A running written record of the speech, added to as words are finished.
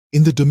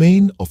In the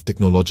domain of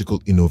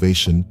technological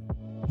innovation,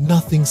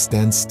 nothing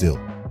stands still.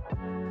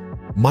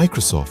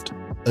 Microsoft,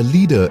 a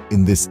leader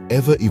in this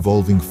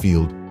ever-evolving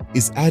field,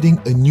 is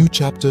adding a new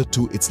chapter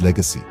to its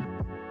legacy.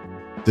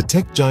 The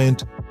tech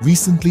giant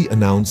recently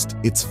announced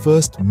its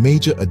first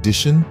major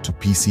addition to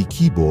PC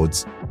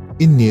keyboards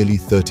in nearly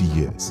 30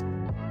 years,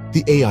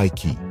 the AI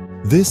key.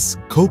 This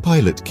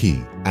Copilot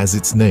key, as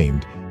it's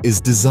named, is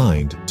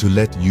designed to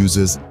let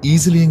users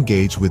easily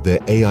engage with their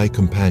AI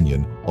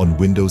companion on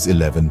Windows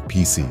 11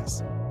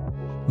 PCs.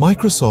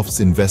 Microsoft's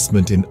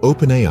investment in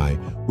OpenAI,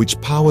 which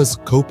powers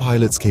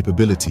Copilot's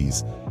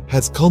capabilities,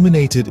 has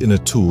culminated in a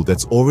tool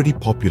that's already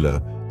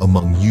popular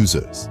among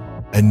users.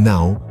 And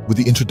now, with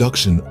the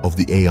introduction of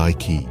the AI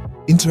key,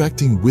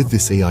 interacting with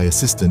this AI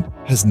assistant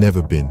has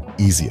never been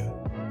easier.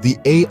 The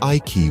AI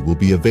key will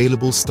be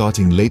available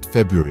starting late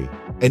February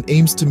and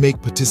aims to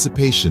make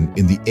participation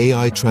in the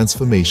AI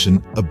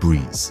transformation a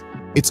breeze.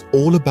 It's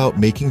all about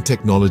making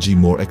technology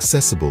more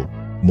accessible,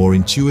 more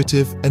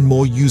intuitive, and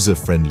more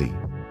user-friendly.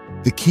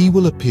 The key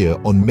will appear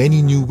on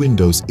many new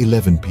Windows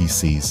 11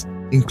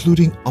 PCs,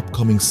 including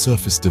upcoming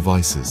Surface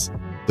devices.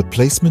 The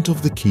placement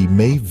of the key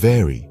may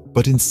vary,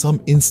 but in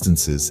some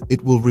instances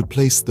it will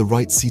replace the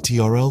right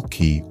CTRL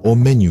key or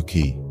menu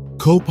key.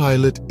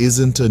 Copilot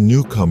isn't a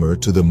newcomer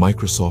to the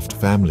Microsoft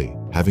family,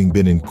 having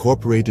been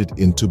incorporated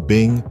into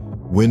Bing,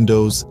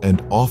 Windows,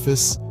 and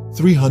Office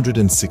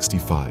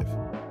 365.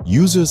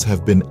 Users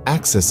have been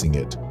accessing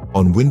it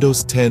on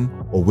Windows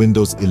 10 or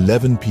Windows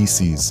 11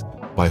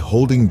 PCs by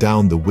holding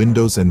down the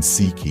Windows and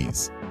C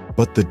keys.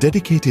 But the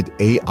dedicated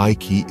AI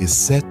key is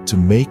set to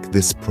make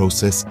this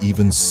process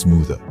even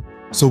smoother.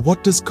 So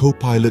what does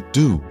Copilot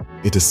do?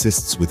 It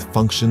assists with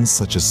functions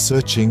such as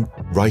searching,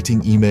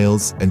 writing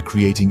emails, and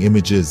creating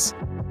images.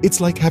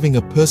 It's like having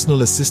a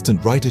personal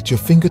assistant right at your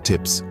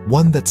fingertips,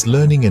 one that's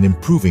learning and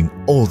improving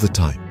all the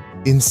time.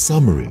 In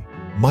summary,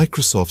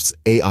 Microsoft's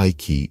AI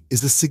key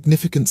is a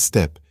significant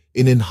step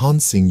in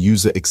enhancing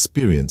user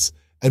experience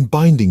and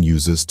binding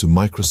users to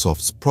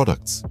Microsoft's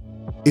products.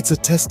 It's a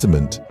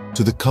testament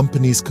to the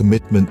company's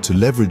commitment to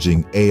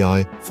leveraging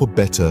AI for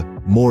better,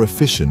 more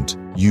efficient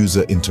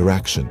user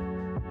interaction.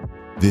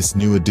 This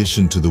new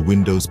addition to the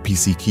Windows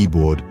PC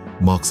keyboard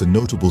marks a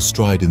notable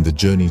stride in the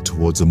journey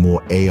towards a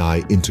more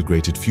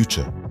AI-integrated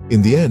future.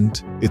 In the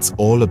end, it's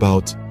all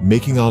about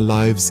making our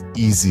lives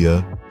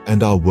easier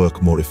and our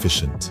work more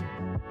efficient.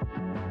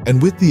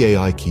 And with the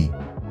AI key,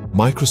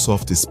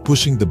 Microsoft is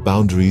pushing the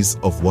boundaries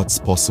of what's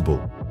possible,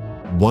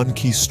 one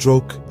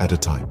keystroke at a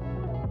time.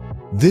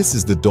 This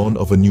is the dawn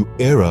of a new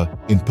era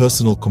in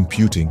personal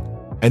computing,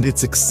 and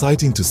it's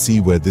exciting to see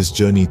where this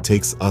journey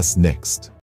takes us next.